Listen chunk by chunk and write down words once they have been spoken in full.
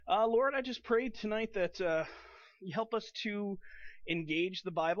Lord, I just prayed tonight that you help us to engage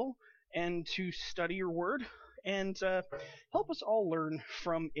the Bible and to study your word and help us all learn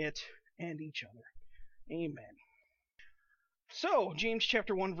from it and each other. Amen. So, James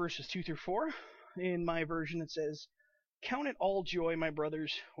chapter 1, verses 2 through 4. In my version, it says, "Count it all joy, my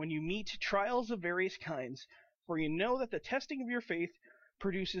brothers, when you meet trials of various kinds, for you know that the testing of your faith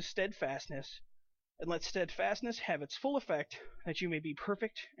produces steadfastness. And let steadfastness have its full effect, that you may be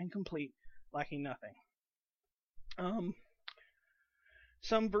perfect and complete, lacking nothing."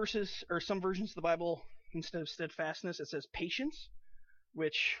 Some verses or some versions of the Bible, instead of steadfastness, it says patience,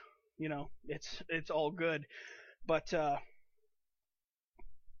 which it's all good. But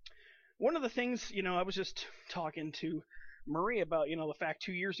one of the things, I was just talking to Marie about, the fact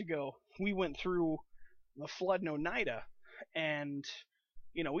 2 years ago we went through the flood in Oneida, and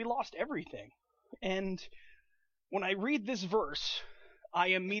we lost everything. And when I read this verse, I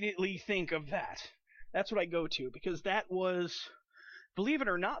immediately think of that. That's what I go to, because that was, believe it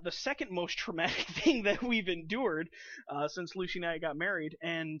or not, the second most traumatic thing that we've endured since Lucy and I got married,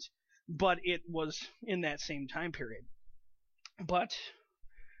 but it was in that same time period. But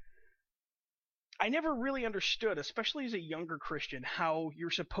I never really understood, especially as a younger Christian, how you're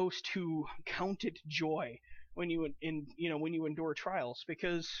supposed to count it joy when you endure trials,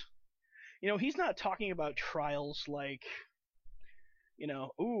 because he's not talking about trials like,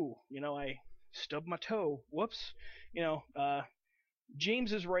 I stubbed my toe. Whoops.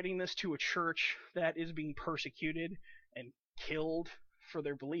 James is writing this to a church that is being persecuted and killed for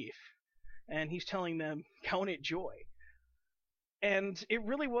their belief. And he's telling them, count it joy. And it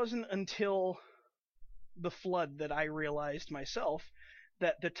really wasn't until the flood that I realized myself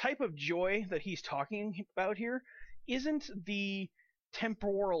that the type of joy that he's talking about here isn't the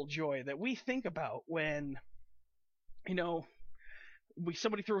temporal joy that we think about when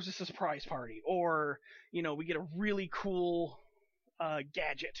somebody throws us a surprise party, or we get a really cool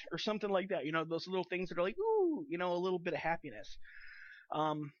gadget or something like that, those little things that are like, ooh, a little bit of happiness.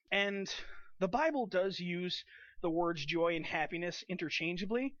 And the Bible does use the words joy and happiness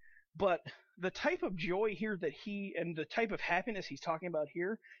interchangeably, but the type of joy here and the type of happiness he's talking about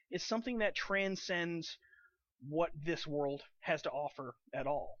here is something that transcends what this world has to offer at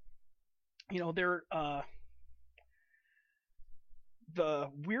all. The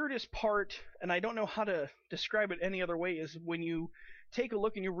weirdest part, and I don't know how to describe it any other way, is when you take a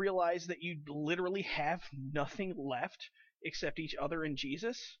look and you realize that you literally have nothing left except each other and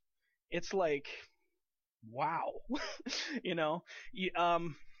Jesus. It's like, wow.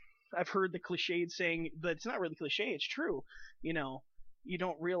 I've heard the cliched saying that it's not really cliche, it's true. You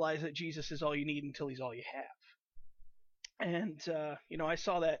don't realize that Jesus is all you need until he's all you have. And, I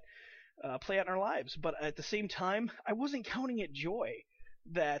saw that play out in our lives, but at the same time, I wasn't counting it joy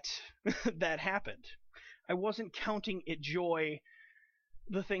that that happened. I wasn't counting it joy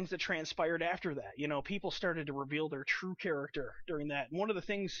the things that transpired after that. People started to reveal their true character during that. And one of the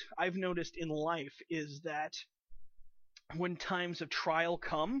things I've noticed in life is that when times of trial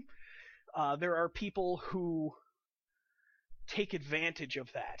come, there are people who take advantage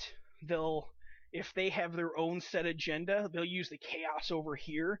of that. If they have their own set agenda, they'll use the chaos over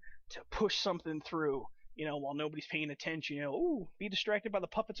here to push something through, while nobody's paying attention. Ooh, be distracted by the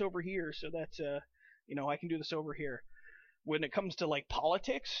puppets over here so that, I can do this over here. When it comes to like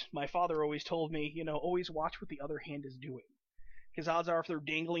politics, my father always told me, always watch what the other hand is doing. Because odds are if they're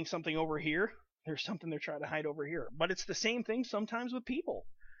dangling something over here, there's something they're trying to hide over here. But it's the same thing sometimes with people.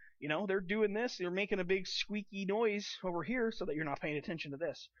 They're doing this, they're making a big squeaky noise over here so that you're not paying attention to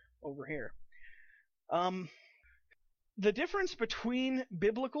this over here. The difference between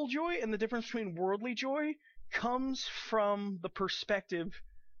biblical joy and the difference between worldly joy comes from the perspective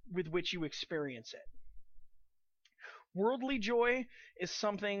with which you experience it. Worldly joy is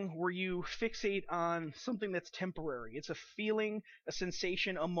something where you fixate on something that's temporary. It's a feeling, a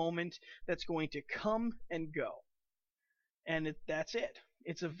sensation, a moment that's going to come and go. And that's it.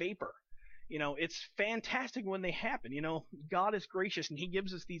 It's a vapor. It's fantastic when they happen. God is gracious and he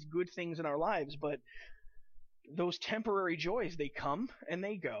gives us these good things in our lives, but those temporary joys, they come and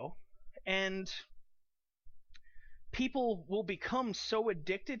they go. And people will become so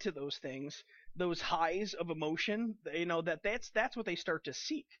addicted to those things, those highs of emotion, that's what they start to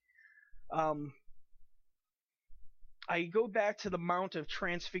seek. I go back to the Mount of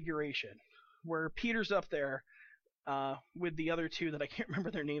Transfiguration, where Peter's up there with the other two that I can't remember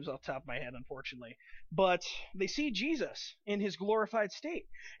their names off the top of my head, unfortunately. But they see Jesus in his glorified state,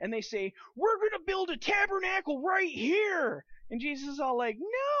 and they say, "We're going to build a tabernacle right here." And Jesus is all like,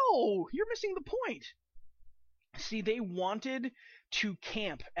 "No, you're missing the point." See, they wanted to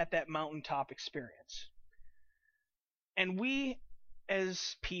camp at that mountaintop experience. And we,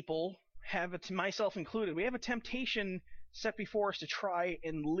 as people, myself included, we have a temptation set before us to try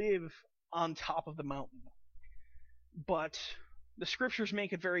and live on top of the mountain. But the scriptures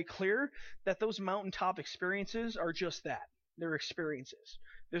make it very clear that those mountaintop experiences are just that. They're experiences.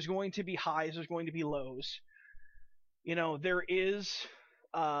 There's going to be highs, there's going to be lows. There is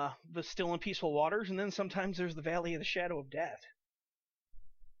the still and peaceful waters, and then sometimes there's the valley of the shadow of death.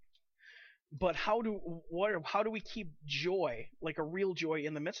 But how do we keep joy, like a real joy,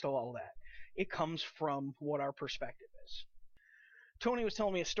 in the midst of all that? It comes from what our perspective is. Tony was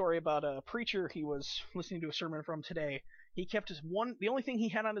telling me a story about a preacher he was listening to a sermon from today. He kept the only thing he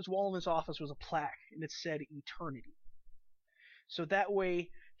had on his wall in his office was a plaque, and it said eternity. So that way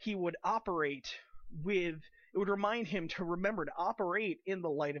he would operate it would remind him to remember to operate in the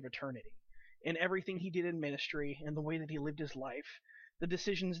light of eternity. In everything he did in ministry, and the way that he lived his life, the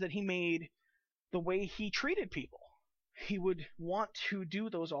decisions that he made, the way he treated people. He would want to do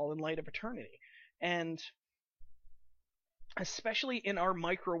those all in light of eternity. And especially in our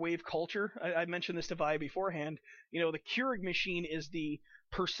microwave culture, I mentioned this to Vi beforehand, the Keurig machine is the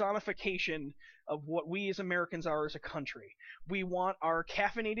personification of what we as Americans are as a country. We want our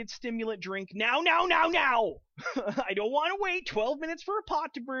caffeinated stimulant drink now, now, now, now! I don't want to wait 12 minutes for a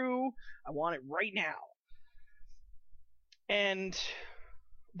pot to brew. I want it right now. And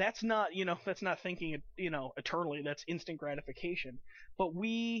that's not thinking, eternally. That's instant gratification. But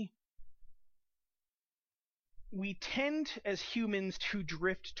we tend as humans to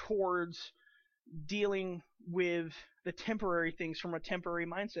drift towards dealing with the temporary things from a temporary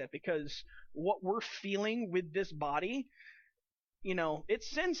mindset, because what we're feeling with this body, it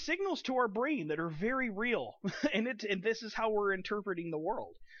sends signals to our brain that are very real, and this is how we're interpreting the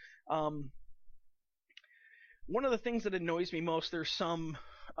world. One of the things that annoys me most, there's some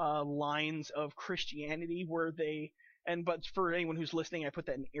lines of Christianity where but for anyone who's listening, I put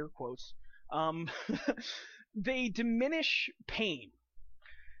that in air quotes. They diminish pain.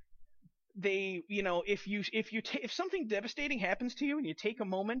 If something devastating happens to you and you take a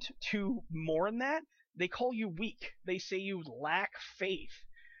moment to mourn that, they call you weak. They say you lack faith.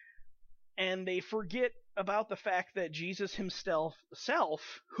 And they forget about the fact that Jesus himself,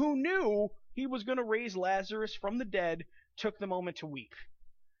 who knew he was going to raise Lazarus from the dead, took the moment to weep.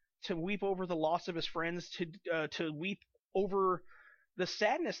 To weep over the loss of his friends, to weep over the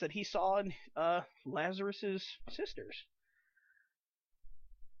sadness that he saw in Lazarus's sisters.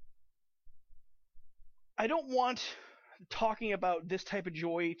 I don't want talking about this type of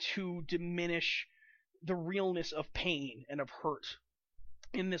joy to diminish the realness of pain and of hurt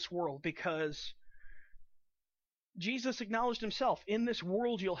in this world, because Jesus acknowledged himself, in this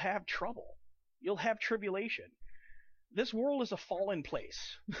world you'll have trouble. You'll have tribulation. This world is a fallen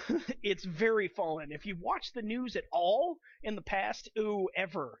place. It's very fallen. If you've watched the news at all in the past,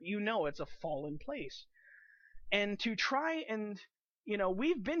 ever, it's a fallen place. And to try and,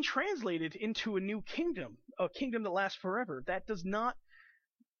 we've been translated into a new kingdom, a kingdom that lasts forever. That does not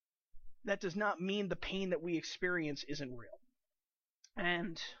mean the pain that we experience isn't real.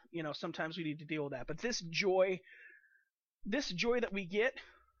 And, sometimes we need to deal with that. But this joy that we get,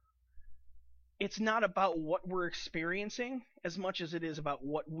 it's not about what we're experiencing as much as it is about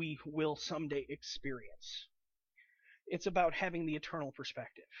what we will someday experience. It's about having the eternal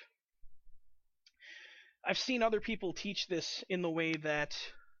perspective. I've seen other people teach this in the way that,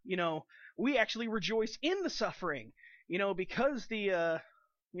 we actually rejoice in the suffering, because the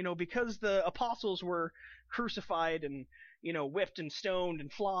apostles were crucified and, whipped and stoned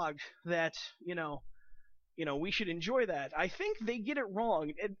and flogged, that, we should enjoy that. I think they get it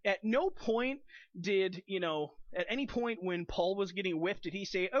wrong. At no point did, at any point when Paul was getting whipped, did he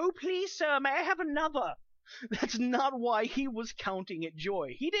say, "Oh, please, sir, may I have another?" That's not why he was counting it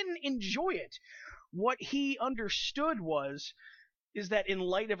joy. He didn't enjoy it. What he understood is that in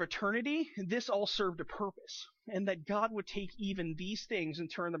light of eternity, this all served a purpose, and that God would take even these things and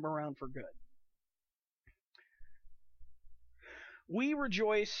turn them around for good. We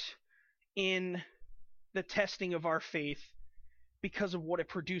rejoice in the testing of our faith because of what it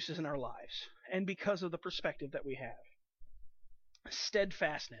produces in our lives, and because of the perspective that we have.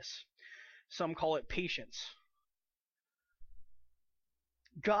 Steadfastness. Some call it patience.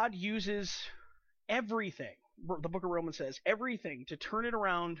 God uses everything, the book of Romans says, everything to turn it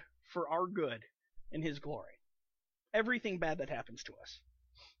around for our good and his glory. Everything bad that happens to us.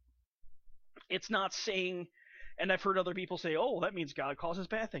 It's not saying, and I've heard other people say, "Oh, that means God causes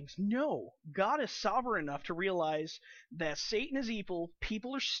bad things." No, God is sovereign enough to realize that Satan is evil,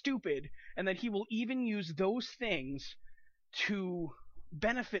 people are stupid, and that he will even use those things to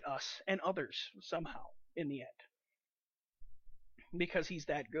benefit us and others somehow in the end, because he's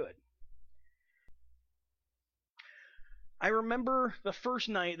that good. I remember the first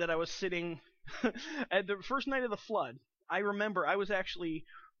night that I was sitting at the first night of the flood. I remember I was actually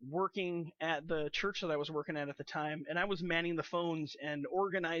working at the church that I was working at the time, and I was manning the phones and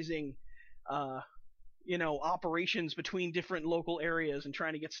organizing operations between different local areas and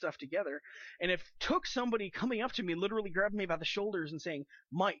trying to get stuff together. And it took somebody coming up to me, literally grabbing me by the shoulders and saying,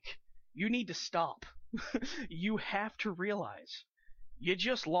 "Mike, you need to stop. You have to realize you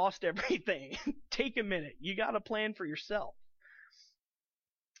just lost everything. Take a minute. You got to plan for yourself."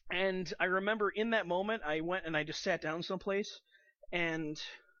 And I remember in that moment, I went and I just sat down someplace, and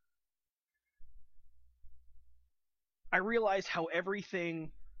I realized how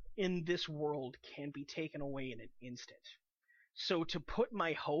everything in this world can be taken away in an instant. So to put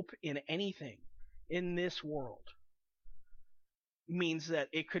my hope in anything in this world means that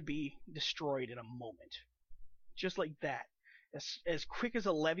it could be destroyed in a moment. Just like that. As quick as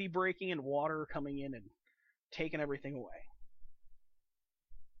a levee breaking and water coming in and taking everything away.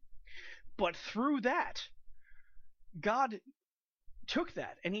 But through that, God took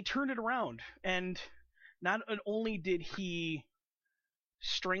that and he turned it around. And not only did he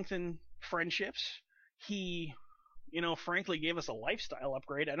strengthen friendships, he, frankly gave us a lifestyle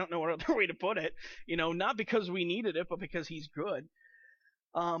upgrade. I don't know what other way to put it. Not because we needed it, but because he's good.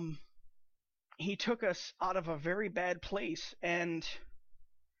 He took us out of a very bad place, and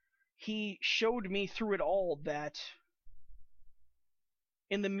he showed me through it all that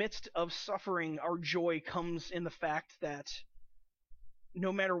in the midst of suffering, our joy comes in the fact that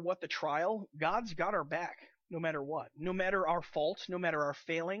no matter what the trial, God's got our back, no matter what. No matter our fault, no matter our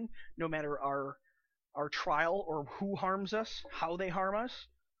failing, no matter our trial or who harms us, how they harm us,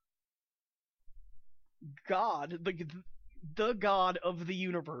 God, the God of the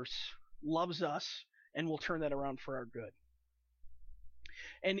universe, loves us and will turn that around for our good.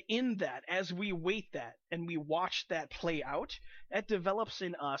 And in that, as we wait that and we watch that play out, that develops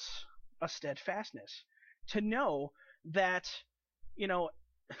in us a steadfastness to know that,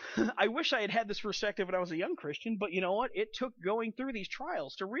 I wish I had had this perspective when I was a young Christian, but you know what? It took going through these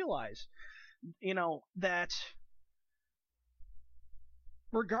trials to realize, that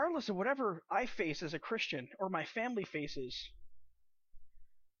regardless of whatever I face as a Christian or my family faces,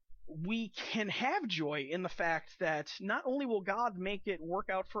 we can have joy in the fact that not only will God make it work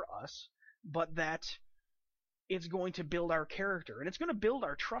out for us, but that it's going to build our character and it's going to build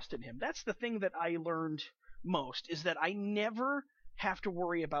our trust in him. That's the thing that I learned most, is that I never have to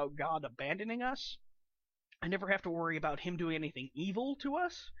worry about God abandoning us. I never have to worry about him doing anything evil to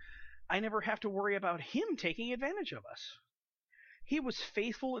us. I never have to worry about him taking advantage of us. He was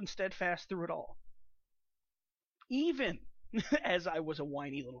faithful and steadfast through it all. Even as I was a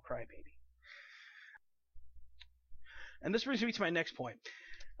whiny little crybaby. And this brings me to my next point.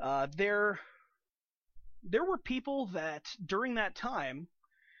 There were people that during that time,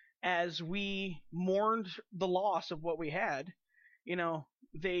 as we mourned the loss of what we had,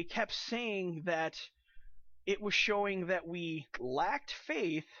 they kept saying that it was showing that we lacked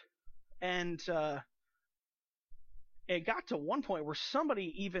faith, and it got to one point where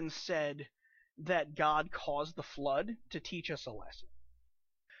somebody even said that God caused the flood to teach us a lesson.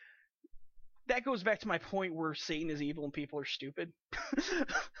 That goes back to my point where Satan is evil and people are stupid.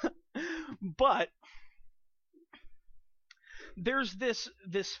 But there's this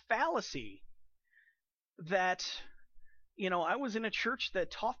fallacy that, I was in a church that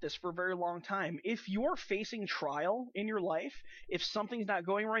taught this for a very long time. If you're facing trial in your life, if something's not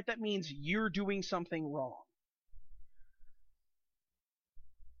going right, that means you're doing something wrong.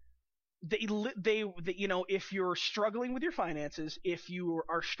 If you're struggling with your finances, if you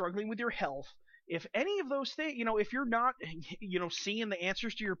are struggling with your health, if any of those things, if you're not, seeing the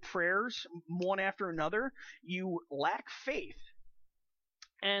answers to your prayers one after another, you lack faith.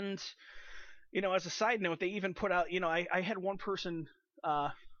 And, as a side note, they even put out, I had one person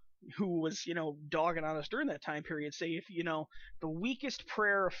who was, dogging on us during that time period say, if, the weakest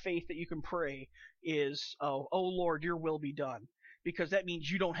prayer of faith that you can pray is, oh Lord, your will be done, because that means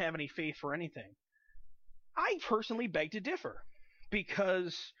you don't have any faith for anything. I personally beg to differ,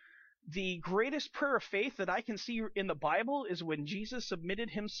 because the greatest prayer of faith that I can see in the Bible is when Jesus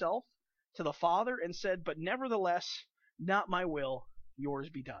submitted himself to the Father and said, "But nevertheless, not my will, yours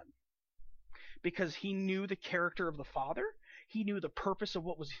be done." Because he knew the character of the Father, he knew the purpose of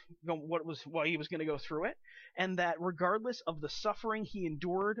why he was going to go through it, and that regardless of the suffering he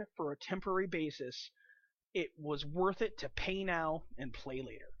endured for a temporary basis, it was worth it to pay now and play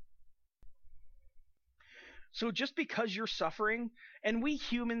later. So just because you're suffering, and we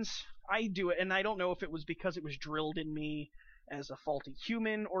humans, I do it, and I don't know if it was because it was drilled in me as a faulty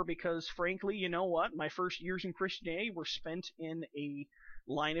human, or because, frankly, you know what, my first years in Christianity were spent in a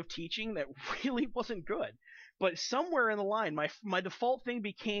line of teaching that really wasn't good. But somewhere in the line, my default thing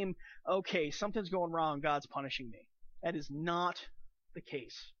became, okay, something's going wrong, God's punishing me. That is not the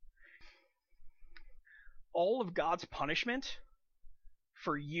case. All of God's punishment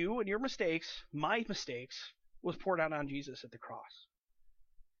for you and your mistakes, my mistakes, was poured out on Jesus at the cross.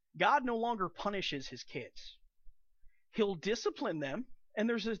 God no longer punishes his kids. He'll discipline them, and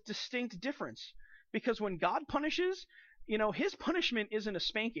there's a distinct difference. Because when God punishes, his punishment isn't a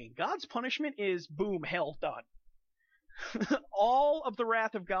spanking. God's punishment is, boom, hell, done. All of the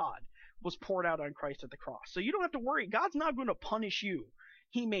wrath of God was poured out on Christ at the cross. So you don't have to worry. God's not going to punish you.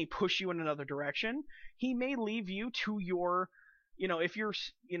 He may push you in another direction. He may leave you to your, if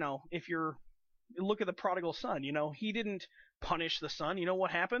you're, look at the prodigal son, he didn't punish the son. You know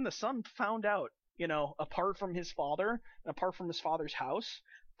what happened? The son found out, apart from his father, apart from his father's house,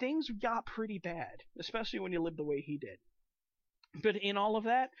 things got pretty bad, especially when you live the way he did. But in all of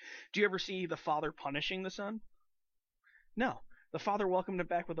that, do you ever see the father punishing the son? No. The father welcomed him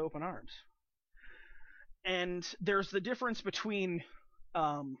back with open arms. And there's the difference between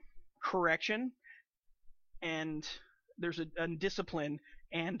correction, and there's a discipline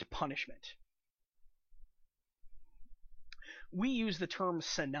and punishment. We use the term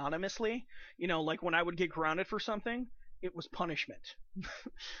synonymously. Like when I would get grounded for something, it was punishment.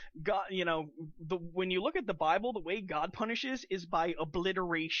 God, when you look at the Bible, the way God punishes is by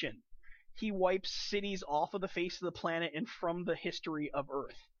obliteration. He wipes cities off of the face of the planet and from the history of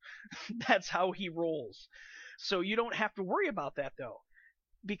Earth. That's how he rolls. So you don't have to worry about that, though,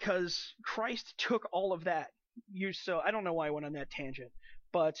 because Christ took all of that. So I don't know why I went on that tangent,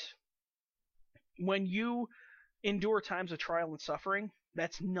 but when you endure times of trial and suffering,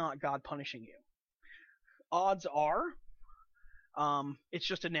 that's not God punishing you. Odds are, it's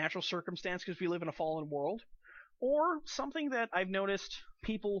just a natural circumstance because we live in a fallen world, or something that I've noticed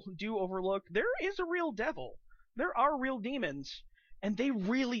people do overlook. There is a real devil. There are real demons, and they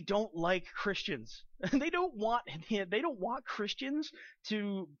really don't like Christians. They don't want Christians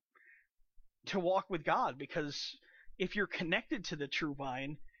to walk with God, because if you're connected to the true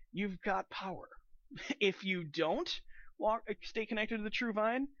vine, you've got power. If you don't stay connected to the true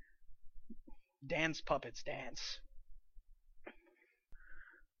vine, dance, puppets, dance.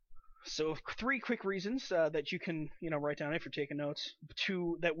 So 3 quick reasons that you can write down if you're taking notes,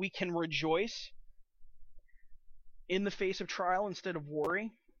 that we can rejoice in the face of trial instead of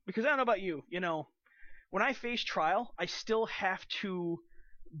worry. Because I don't know about you, when I face trial, I still have to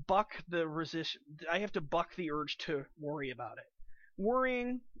buck the urge to worry about it.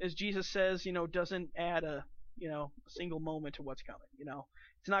 Worrying, as Jesus says, doesn't add a single moment to what's coming.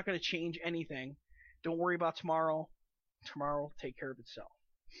 It's not going to change anything. Don't worry about tomorrow. Tomorrow will take care of itself.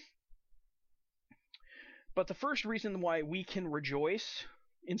 But the first reason why we can rejoice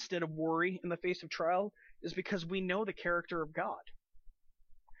instead of worry in the face of trial is because we know the character of God.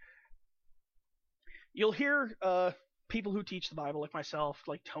 You'll hear people who teach the Bible, like myself,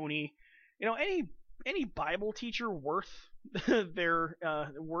 like Tony, any Bible teacher worth their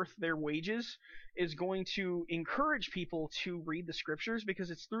wages is going to encourage people to read the Scriptures, because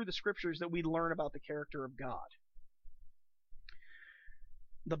it's through the Scriptures that we learn about the character of God.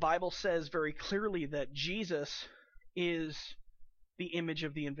 The Bible says very clearly that Jesus is the image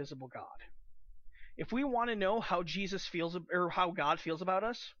of the invisible God. If we want to know how Jesus feels, or how God feels about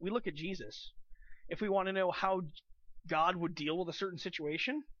us, we look at Jesus. If we want to know how God would deal with a certain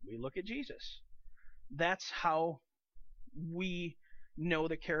situation, we look at Jesus. That's how we know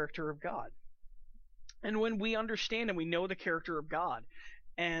the character of God. And when we understand and we know the character of God,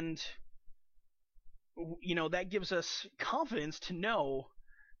 and that gives us confidence to know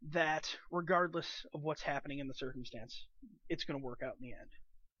that regardless of what's happening in the circumstance, it's going to work out in the end.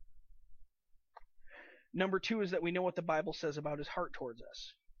 Number 2 is that we know what the Bible says about his heart towards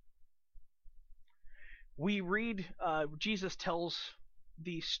us. We read, Jesus tells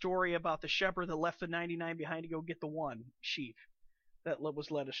the story about the shepherd that left the 99 behind to go get the one sheep that was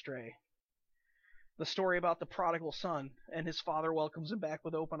led astray. The story about the prodigal son, and his father welcomes him back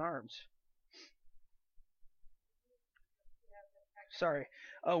with open arms. Sorry.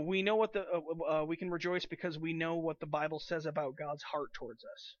 We know what we can rejoice because we know what the Bible says about God's heart towards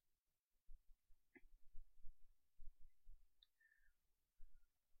us.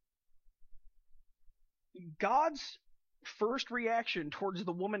 God's first reaction towards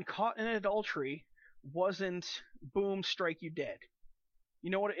the woman caught in adultery wasn't, boom, strike you dead. You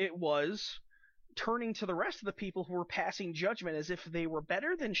know what it was? turning to the rest of the people who were passing judgment as if they were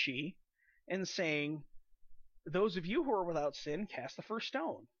better than she, and saying, "Those of you who are without sin, cast the first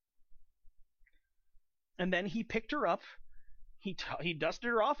stone." And then he picked her up, he dusted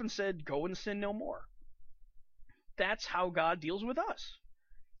her off and said, "Go and sin no more." That's how God deals with us.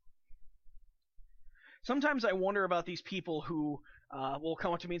 Sometimes I wonder about these people who will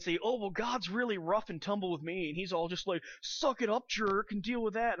come up to me and say, "Oh, well, God's really rough and tumble with me, and he's all just like, suck it up, jerk, and deal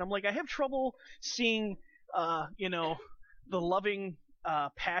with that." And I'm like, I have trouble seeing, the loving,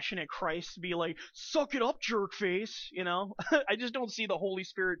 passionate Christ be like, "Suck it up, jerk face," I just don't see the Holy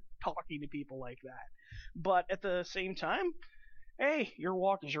Spirit talking to people like that. But at the same time, hey, your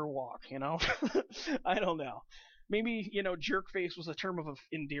walk is your walk, I don't know. Maybe, jerk face was a term of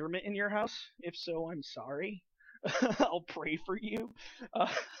endearment in your house. If so, I'm sorry. I'll pray for you.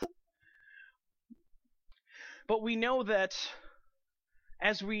 But we know that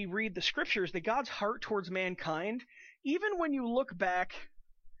as we read the scriptures, that God's heart towards mankind, even when you look back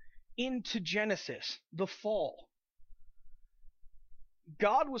into Genesis, the fall,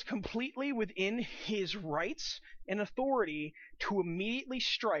 God was completely within his rights and authority to immediately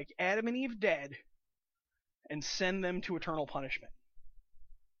strike Adam and Eve dead and send them to eternal punishment.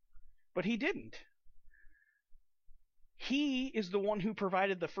 But he didn't. He is the one who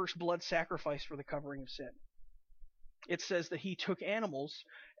provided the first blood sacrifice for the covering of sin. It says that he took animals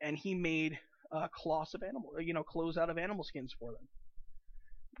and he made cloths out of animal skins for them.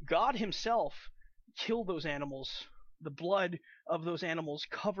 God himself killed those animals. The blood of those animals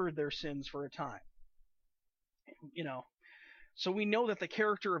covered their sins for a time. So we know that the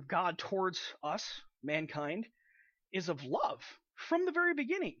character of God towards us, mankind, is of love from the very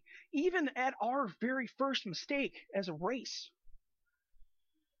beginning, even at our very first mistake as a race.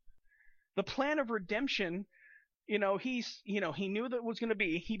 The plan of redemption, he knew that it was going to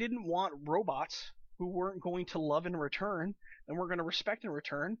be, he didn't want robots who weren't going to love in return and weren't going to respect in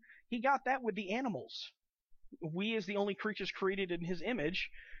return. He got that with the animals. We, as the only creatures created in his image,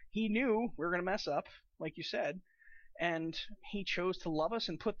 he knew we were going to mess up, like you said, and he chose to love us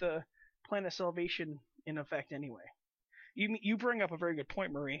and put the plan of salvation in effect anyway. You bring up a very good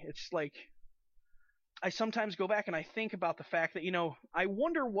point, Marie. It's like, I sometimes go back and I think about the fact that, I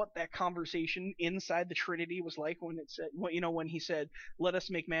wonder what that conversation inside the Trinity was like when it said, when he said, "Let us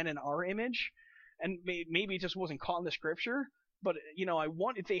make man in our image," and maybe it just wasn't caught in the scripture, but I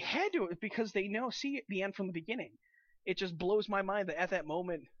want, if they had to, because they see the end from the beginning. It just blows my mind that at that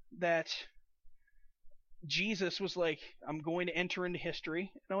moment that Jesus was like, "I'm going to enter into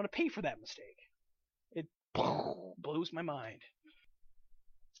history and I want to pay for that mistake." It blows my mind.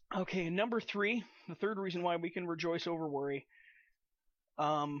 Okay, number 3, the third reason why we can rejoice over worry,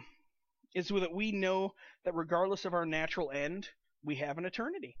 is so that we know that regardless of our natural end, we have an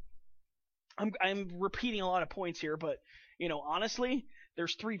eternity. I'm repeating a lot of points here, but honestly,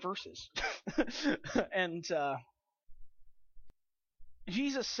 there's 3 verses, and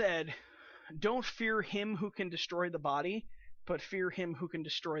Jesus said, "Don't fear him who can destroy the body, but fear him who can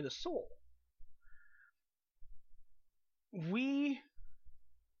destroy the soul." We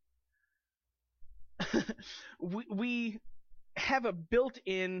have a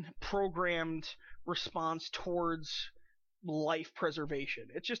built-in programmed response towards life preservation.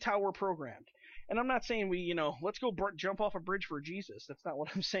 It's just how we're programmed. And I'm not saying we, let's go jump off a bridge for Jesus. That's not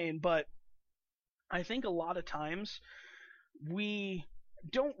what I'm saying. But I think a lot of times we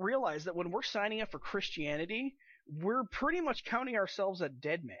don't realize that when we're signing up for Christianity, we're pretty much counting ourselves a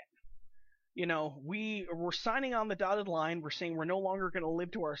dead man. We're signing on the dotted line. We're saying we're no longer going to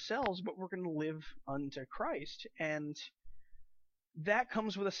live to ourselves, but we're going to live unto Christ. And that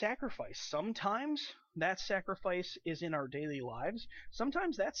comes with a sacrifice. Sometimes that sacrifice is in our daily lives.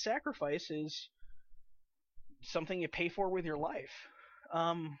 Sometimes that sacrifice is something you pay for with your life.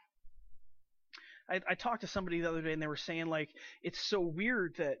 I talked to somebody the other day and they were saying, like, it's so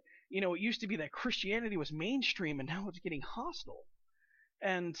weird that, it used to be that Christianity was mainstream and now it's getting hostile.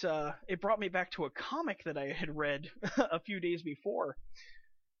 And it brought me back to a comic that I had read a few days before.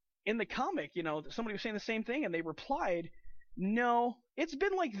 In the comic, somebody was saying the same thing, and they replied, "No, it's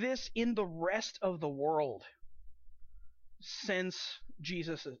been like this in the rest of the world since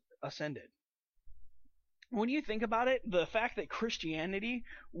Jesus ascended." When you think about it, the fact that Christianity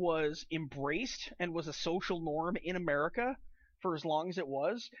was embraced and was a social norm in America for as long as it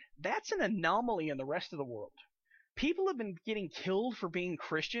was, that's an anomaly in the rest of the world. People have been getting killed for being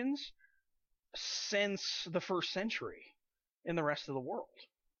Christians since the 1st century in the rest of the world.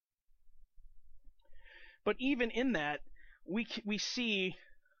 But even in that, we see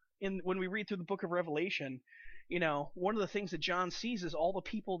when we read through the book of Revelation, one of the things that John sees is all the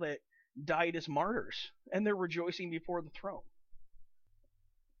people that died as martyrs, and they're rejoicing before the throne.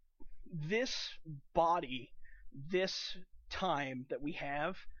 This body, this time that we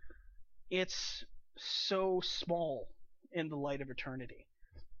have, it's so small in the light of eternity.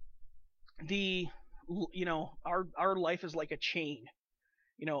 Our life is like a chain,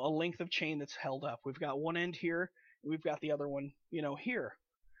 a length of chain that's held up. We've got one end here, and we've got the other one, here.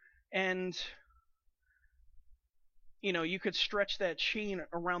 And you could stretch that chain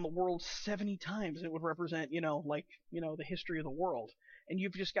around the world 70 times, and it would represent, the history of the world. And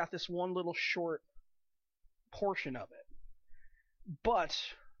you've just got this one little short portion of it. But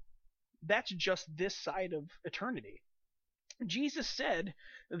that's just this side of eternity. Jesus said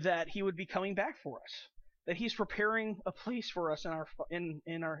that he would be coming back for us, that he's preparing a place for us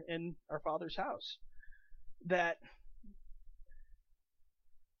in our Father's house. That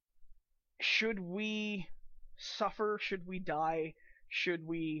should we suffer, should we die, should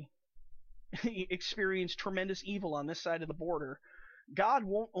we experience tremendous evil on this side of the border, God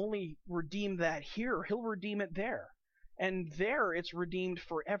won't only redeem that here, he'll redeem it there. And there it's redeemed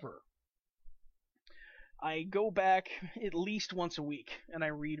forever. I go back at least once a week and I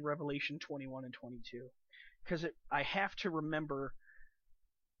read Revelation 21 and 22 because I have to remember,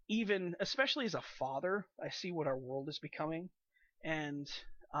 even especially as a father, I see what our world is becoming, and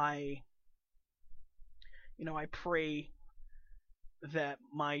I pray that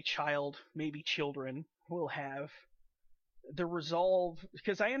my child, maybe children, will have the resolve,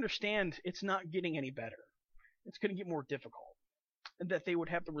 because I understand it's not getting any better. It's going to get more difficult. And that they would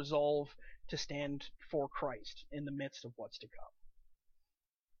have the resolve to stand for Christ in the midst of what's to come.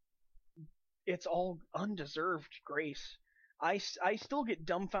 It's all undeserved grace. I still get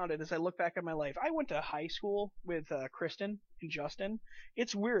dumbfounded as I look back at my life. I went to high school with Kristen and Justin.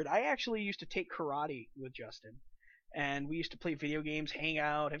 It's weird. I actually used to take karate with Justin. And we used to play video games, hang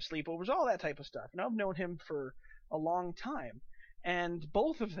out, have sleepovers, all that type of stuff. And I've known him for a long time. And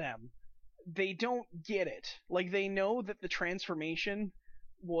both of them, they don't get it. Like, they know that the transformation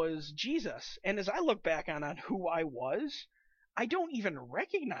was Jesus. And as I look back on who I was, I don't even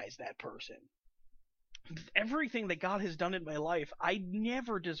recognize that person. Everything that God has done in my life, I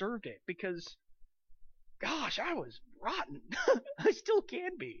never deserved it because, gosh, I was rotten. I still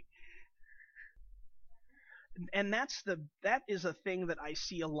can be. And that is a thing that I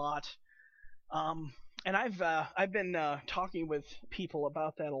see a lot. And I've been talking with people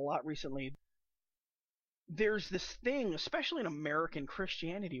about that a lot recently. There's this thing, especially in American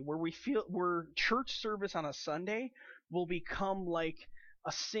Christianity, where church service on a Sunday will become like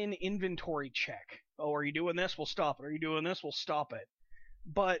a sin inventory check. Oh, are you doing this? We'll stop it. Are you doing this? We'll stop it.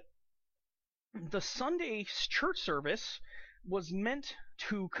 But the Sunday church service was meant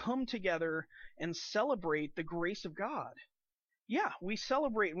to come together and celebrate the grace of God. Yeah, we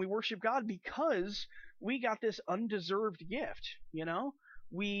celebrate and we worship God because we got this undeserved gift,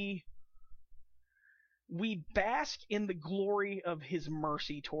 We bask in the glory of his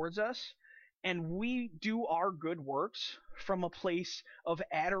mercy towards us, and we do our good works from a place of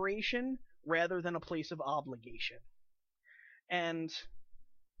adoration rather than a place of obligation. And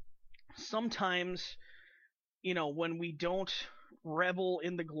sometimes, when we don't revel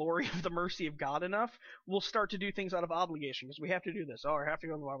in the glory of the mercy of God enough, we'll start to do things out of obligation because we have to do this. Oh, I have to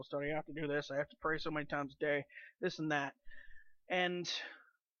go to the Bible study. I have to do this. I have to pray so many times a day. This and that. And,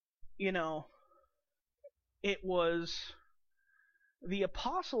 it was the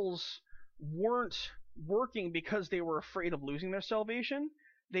apostles weren't working because they were afraid of losing their salvation.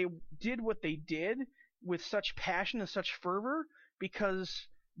 They did what they did with such passion and such fervor because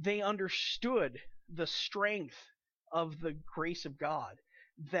they understood the strength of the grace of God,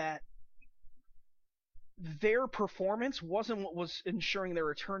 that their performance wasn't what was ensuring their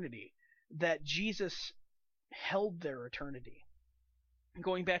eternity, that Jesus held their eternity.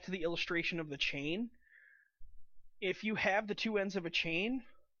 Going back to the illustration of the chain, if you have the two ends of a chain,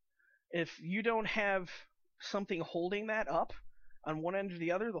 if you don't have something holding that up on one end or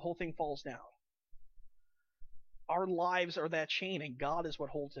the other, the whole thing falls down. Our lives are that chain, and God is what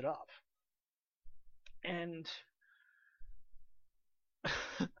holds it up. And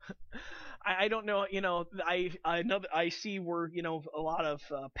I don't know, I see where, a lot of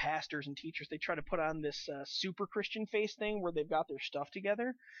pastors and teachers, they try to put on this super Christian face thing where they've got their stuff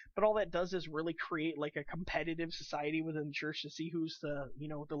together, but all that does is really create like a competitive society within the church to see who's the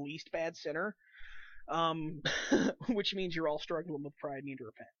least bad sinner, which means you're all struggling with pride and need to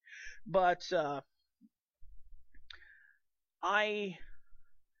repent. But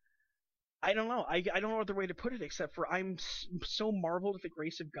I don't know. I don't know other way to put it except for I'm so marveled at the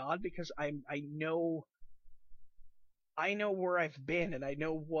grace of God because I know I know where I've been, and I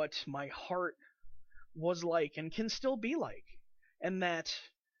know what my heart was like and can still be like, and that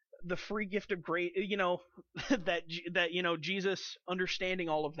the free gift of grace, that Jesus understanding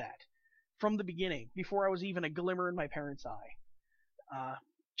all of that from the beginning, before I was even a glimmer in my parents' eye,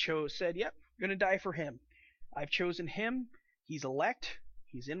 said, "Yep, I'm gonna die for him. I've chosen him. He's elect.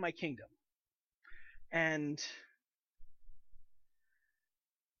 He's in my kingdom." And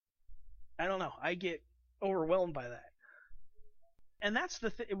I don't know. I get overwhelmed by that. And that's the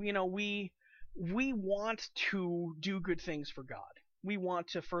thing. We want to do good things for God. We want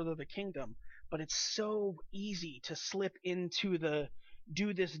to further the kingdom, but it's so easy to slip into the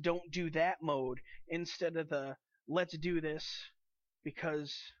do this, don't do that mode instead of the let's do this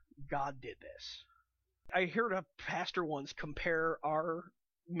because God did this. I heard a pastor once compare our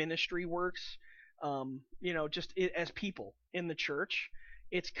ministry works, just as people in the church.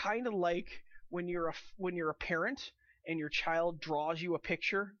 It's kind of like when you're a parent and your child draws you a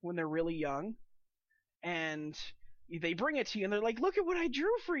picture when they're really young, and they bring it to you and they're like, "Look at what I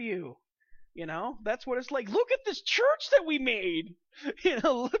drew for you." That's what it's like. Look at this church that we made.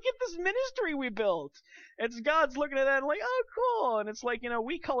 Look at this ministry we built. It's God's looking at that and like, "Oh, cool." And it's like,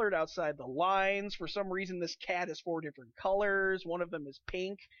 we colored outside the lines. For some reason, this cat is 4 different colors. One of them is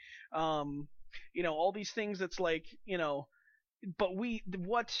pink. All these things. It's like, but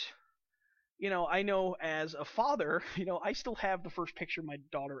I know as a father, I still have the first picture my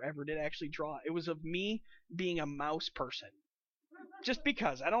daughter ever did actually draw. It was of me being a mouse person. Just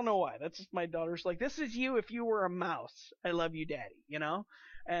because. I don't know why. That's just my daughter's like, "This is you if you were a mouse. I love you, Daddy,"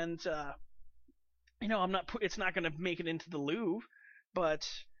 And, it's not going to make it into the Louvre, but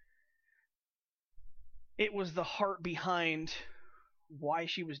it was the heart behind why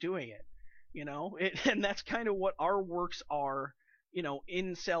she was doing it, and that's kind of what our works are,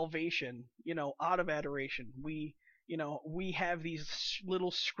 in salvation, out of adoration. We have these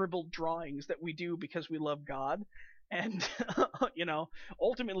little scribbled drawings that we do because we love God. And,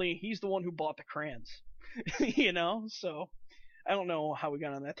 ultimately, he's the one who bought the crayons, So I don't know how we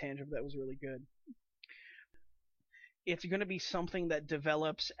got on that tangent, but that was really good. It's going to be something that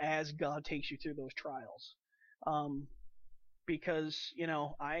develops as God takes you through those trials. Because,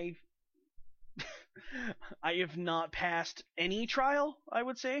 I have not passed any trial, I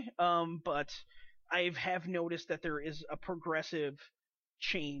would say, but I have noticed that there is a progressive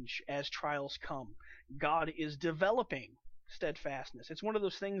change as trials come. God is developing steadfastness. It's one of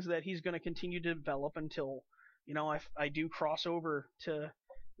those things that he's going to continue to develop until, I do cross over to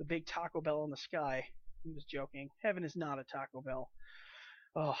the big Taco Bell in the sky. I'm just joking. Heaven is not a Taco Bell.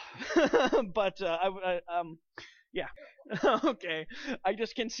 Oh, but yeah. Okay. I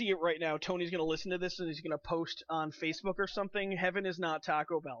just can see it right now. Tony's going to listen to this and he's going to post on Facebook or something. Heaven is not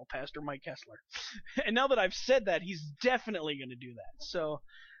Taco Bell, Pastor Mike Kessler. And now that I've said that, he's definitely going to do that. So,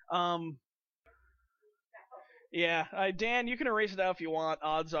 yeah. Dan, you can erase it out if you want.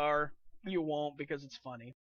 Odds are you won't because it's funny.